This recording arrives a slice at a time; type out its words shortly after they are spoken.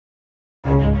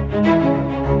Hey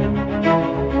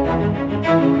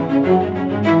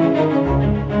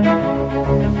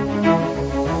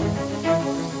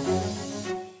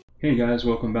guys,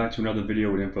 welcome back to another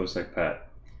video with InfoSec Pat.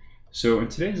 So in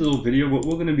today's little video, what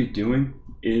we're going to be doing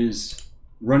is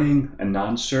running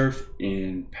AnonSurf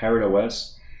in Parrot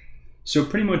OS. So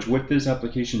pretty much what this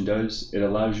application does, it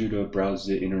allows you to browse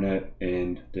the internet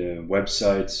and the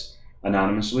websites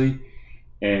anonymously.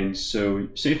 And so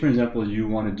say for example, you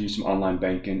want to do some online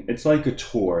banking. It's like a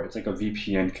Tor, it's like a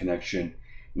VPN connection.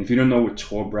 And if you don't know what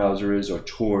Tor Browser is, or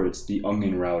Tor, it's the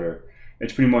onion router.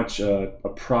 It's pretty much a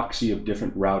proxy of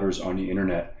different routers on the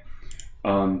internet.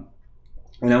 And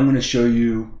I'm going to show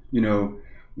you,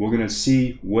 we're going to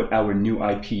see what our new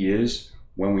IP is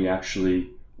when we actually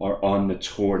are on the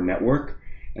Tor network.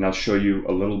 And I'll show you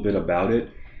a little bit about it,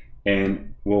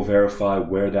 and we'll verify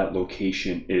where that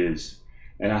location is.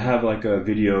 And I have like a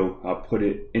video, I'll put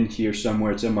it in here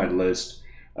somewhere, it's in my list,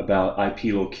 about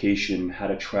IP location, how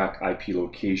to track IP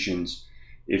locations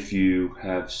if you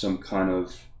have some kind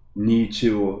of need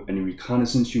to, or any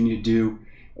reconnaissance you need to do,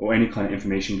 or any kind of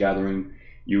information gathering.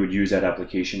 You would use that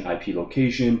application IP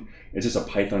location. It's just a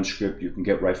Python script you can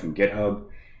get right from GitHub.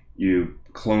 You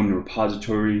clone the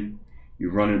repository, you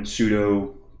run it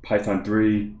sudo python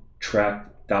 3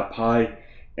 track.py,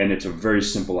 and it's a very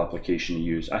simple application to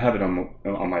use. I have it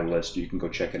on my list, you can go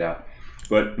check it out.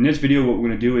 But in this video, what we're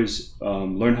going to do is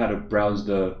learn how to browse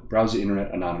the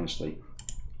internet anonymously.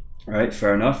 All right,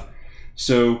 fair enough.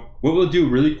 So what we'll do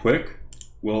really quick,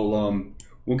 we'll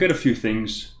get a few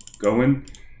things going.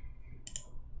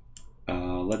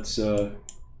 Let's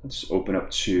open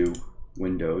up two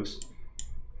windows.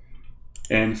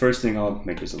 And first thing, I'll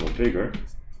make this a little bigger,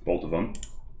 both of them.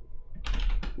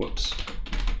 Whoops.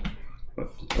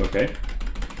 Okay.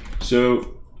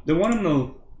 So the one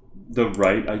on the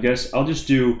right, I guess I'll just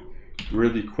do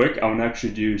really quick. I want to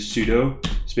actually do sudo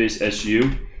space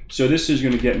su. So this is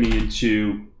going to get me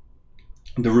into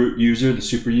the root user, the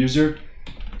super user,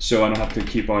 so I don't have to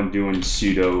keep on doing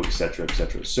sudo, etc.,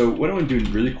 etc. So what I want to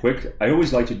do really quick, I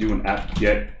always like to do an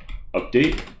apt-get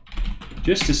update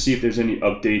just to see if there's any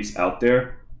updates out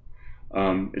there.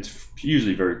 It's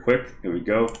usually very quick. Here we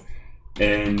go.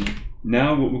 And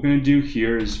now what we're going to do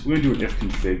here is we're going to do an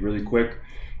Ifconfig really quick,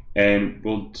 and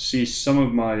we'll see some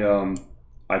of my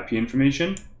IP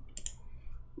information.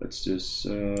 Let's just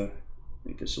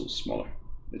make this a little smaller.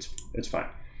 It's fine.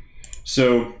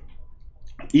 So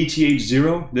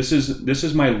ETH0, this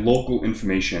is my local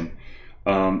information.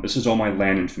 This is all my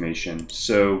LAN information.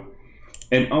 So,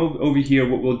 and over here,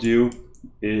 what we'll do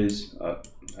is,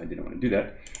 I didn't want to do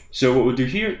that. So what we'll do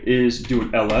here is do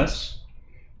an ls.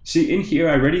 See, in here,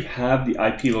 I already have the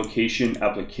IP location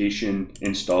application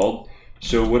installed.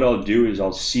 So what I'll do is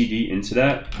I'll cd into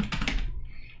that,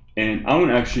 and I'm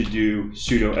gonna actually do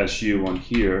sudo su on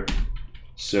here.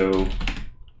 So,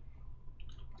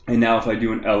 and now if I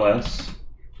do an ls,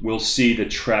 we'll see the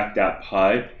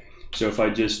track.py. So if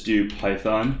I just do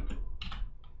python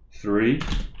 3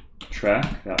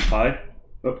 track.py,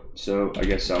 so I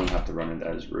guess I don't have to run it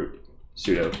as root.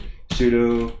 Sudo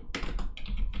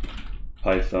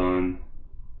python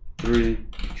 3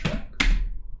 track.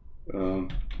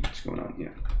 What's going on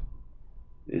here?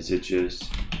 Is it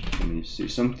just, let me see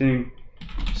something,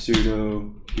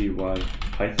 sudo py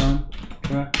python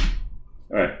track?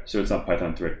 All right, so it's not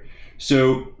Python 3.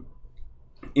 So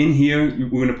in here, we're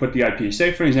going to put the IP.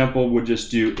 Say, for example, we'll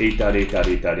just do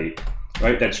 8.8.8.8,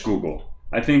 right? That's Google.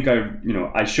 I think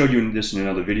I showed you this in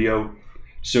another video.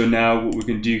 So now what we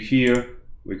can do here,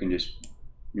 we can just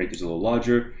make this a little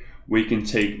larger. We can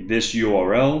take this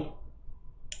URL,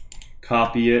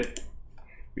 copy it.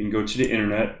 We can go to the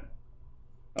internet.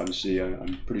 Obviously,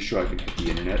 I'm pretty sure I can hit the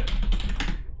internet.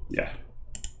 Yeah.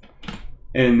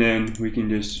 And then we can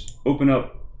just open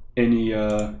up any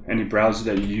browser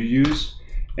that you use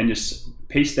and just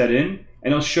paste that in,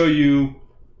 and I'll show you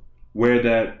where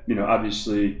that,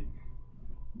 obviously,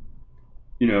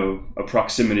 a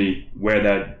proximity where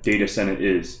that data center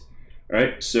is. All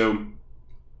right, so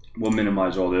we'll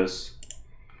minimize all this,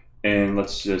 and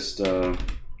let's just, so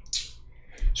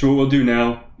what we'll do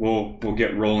now, we'll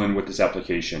get rolling with this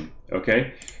application,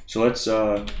 okay? So let's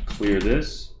clear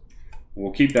this.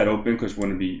 We'll keep that open because we're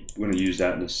going to use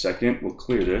that in a second. We'll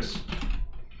clear this.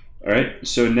 All right.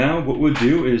 So now what we'll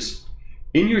do is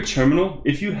in your terminal,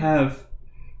 if you have,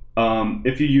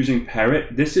 if you're using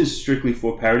Parrot, this is strictly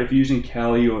for Parrot. If you're using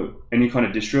Kali or any kind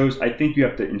of distros, I think you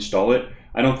have to install it.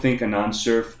 I don't think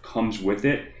AnonSurf comes with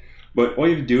it, but all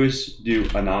you have to do is do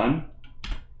AnonSurf,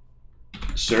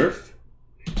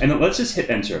 and then let's just hit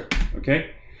enter.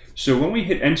 Okay. So when we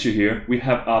hit enter here, we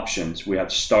have options. We have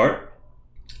start,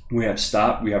 We have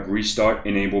stop, we have restart,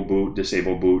 enable boot,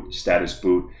 disable boot, status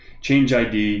boot, change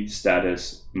ID,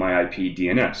 status, my IP,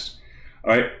 DNS.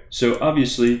 All right, so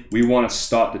obviously we want to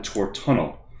start the Tor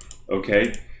tunnel.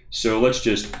 Okay, so let's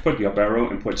just put the up arrow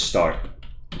and put start.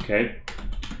 Okay,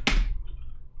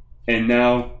 and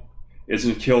now it's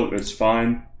gonna kill, it's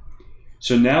fine.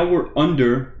 So now we're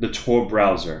under the Tor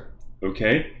browser.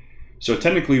 Okay, so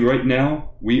technically right now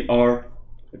we are,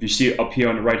 if you see it up here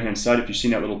on the right hand side, if you see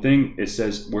that little thing, it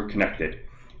says we're connected.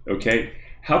 Okay,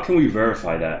 how can we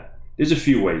verify that? There's a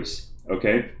few ways.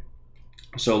 Okay,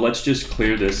 so let's just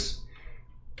clear this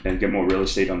and get more real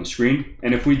estate on the screen.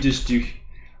 And if we just do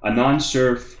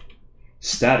AnonSurf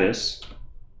status,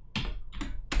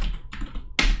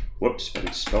 whoops, if I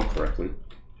didn't spell correctly,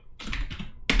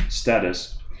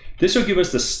 status, this will give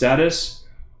us the status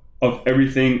of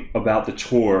everything about the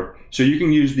Tor. So you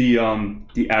can use the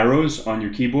arrows on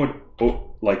your keyboard,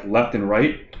 like left and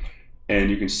right, and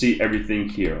you can see everything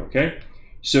here. Okay,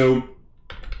 so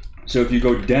if you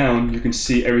go down, you can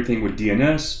see everything with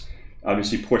DNS.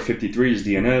 Obviously, port 53 is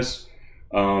DNS.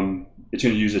 It's going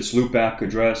to use its loopback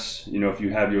address. You know, if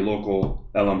you have your local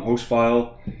LM host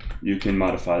file, you can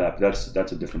modify that. But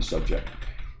that's a different subject.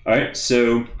 All right.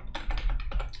 So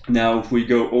now, if we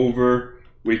go over,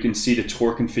 we can see the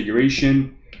Tor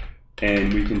configuration,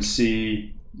 and we can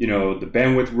see, you know, the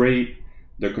bandwidth rate,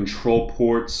 the control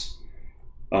ports,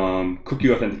 cookie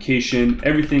authentication.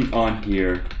 Everything on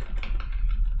here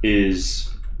is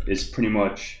pretty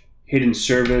much hidden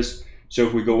service. So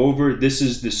if we go over, this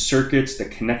is the circuits, the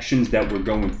connections that we're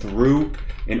going through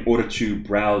in order to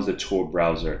browse the Tor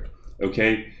browser.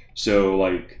 Okay, so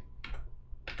like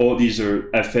all these are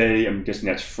FA, I'm guessing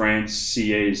that's France,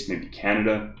 CA is maybe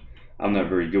Canada. I'm not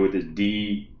very good with this.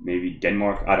 D, maybe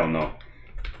Denmark, I don't know.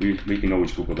 We can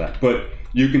always Google that. But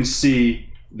you can see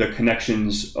the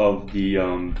connections of the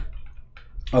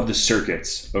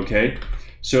circuits, okay?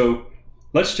 So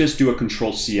let's just do a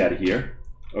Control C out of here,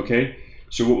 okay?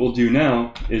 So what we'll do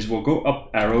now is we'll go up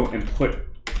arrow and put,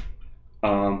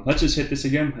 let's just hit this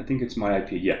again. I think it's my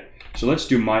IP, yeah. So let's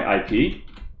do my IP,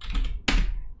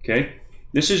 okay?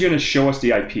 This is gonna show us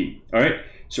the IP, all right?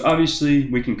 So obviously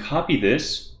we can copy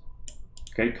this,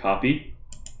 okay, copy.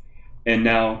 And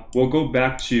now we'll go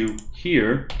back to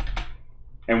here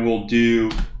and we'll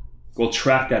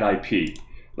track that IP.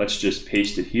 Let's just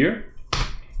paste it here,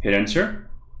 hit enter,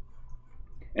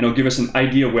 and it'll give us an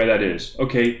idea where that is.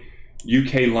 Okay,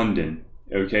 UK London.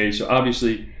 Okay, so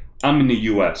obviously I'm in the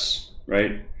US,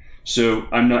 right? So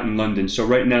I'm not in London. So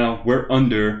right now we're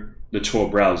under the Tor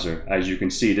browser. As you can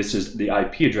see, this is the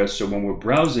IP address. So when we're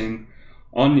browsing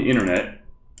on the internet,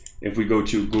 if we go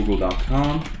to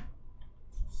google.com,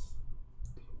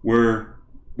 we're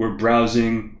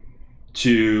browsing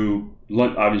to,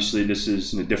 obviously this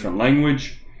is in a different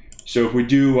language. So if we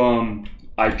do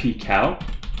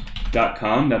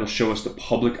ipcow.com, that'll show us the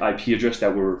public IP address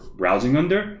that we're browsing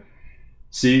under.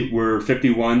 See, we're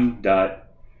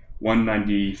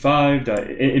 51.195.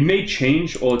 It may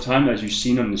change all the time, as you've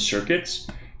seen on the circuits.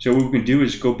 So what we can do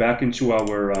is go back into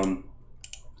our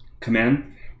command.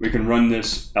 We can run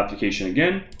this application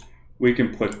again. We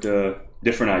can put the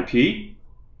different IP,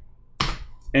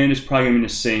 and it's probably in the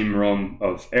same realm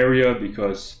of area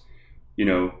because, you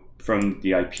know, from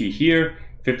the IP here,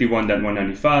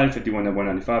 51.195,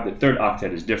 51.195, the third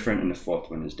octet is different and the fourth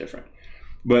one is different.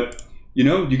 But, you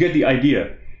know, you get the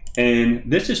idea. And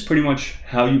this is pretty much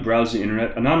how you browse the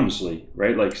internet anonymously,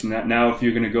 right? Like so now if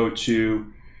you're gonna go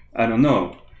to, I don't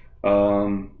know,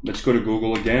 let's go to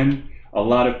Google again. A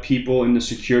lot of people in the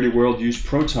security world use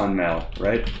Proton Mail,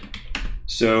 right?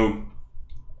 So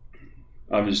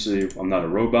obviously I'm not a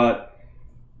robot.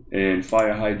 And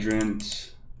fire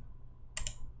hydrant,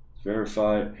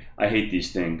 verify. I hate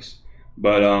these things,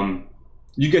 but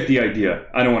you get the idea.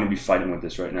 I don't want to be fighting with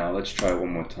this right now. Let's try it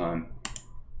one more time.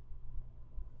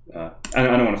 I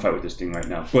don't want to fight with this thing right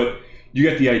now, but you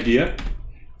get the idea.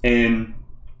 And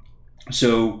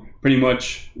so pretty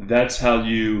much that's how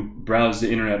you browse the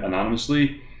internet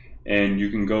anonymously, and you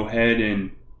can go ahead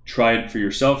and try it for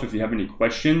yourself. If you have any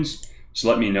questions, just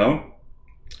let me know.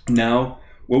 Now,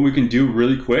 what we can do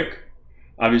really quick,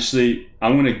 obviously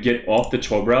I'm going to get off the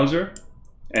Tor browser,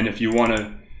 and if you want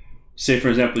to say, for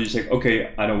example, you say,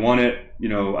 okay, I don't want it, you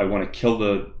know, I want to kill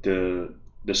the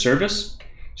service.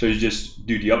 So you just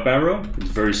do the up arrow. It's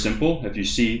very simple. If you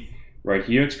see right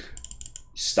here, it's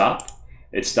stop.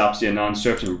 It stops the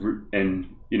AnonSurf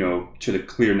and you know, to the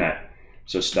clear net.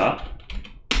 So stop.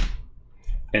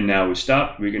 And now we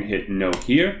stop. We can hit no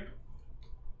here.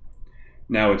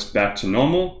 Now it's back to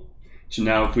normal. So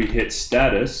now if we hit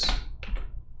status,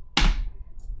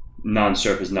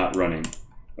 AnonSurf is not running.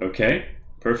 Okay.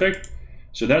 Perfect.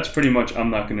 So that's pretty much, I'm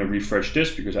not going to refresh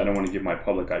this because I don't want to give my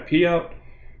public IP out.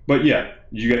 But yeah,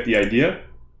 you get the idea.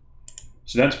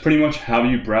 So that's pretty much how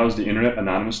you browse the internet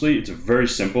anonymously. It's very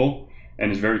simple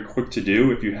and it's very quick to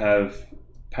do if you have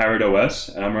Parrot OS,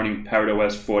 and I'm running Parrot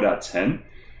OS 4.10.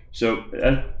 So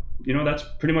that's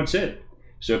pretty much it.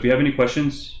 So if you have any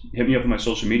questions, hit me up on my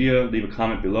social media, leave a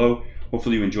comment below.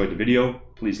 Hopefully you enjoyed the video.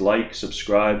 Please like,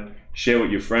 subscribe, share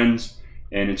with your friends,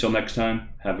 and until next time,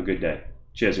 have a good day.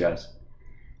 Cheers, guys.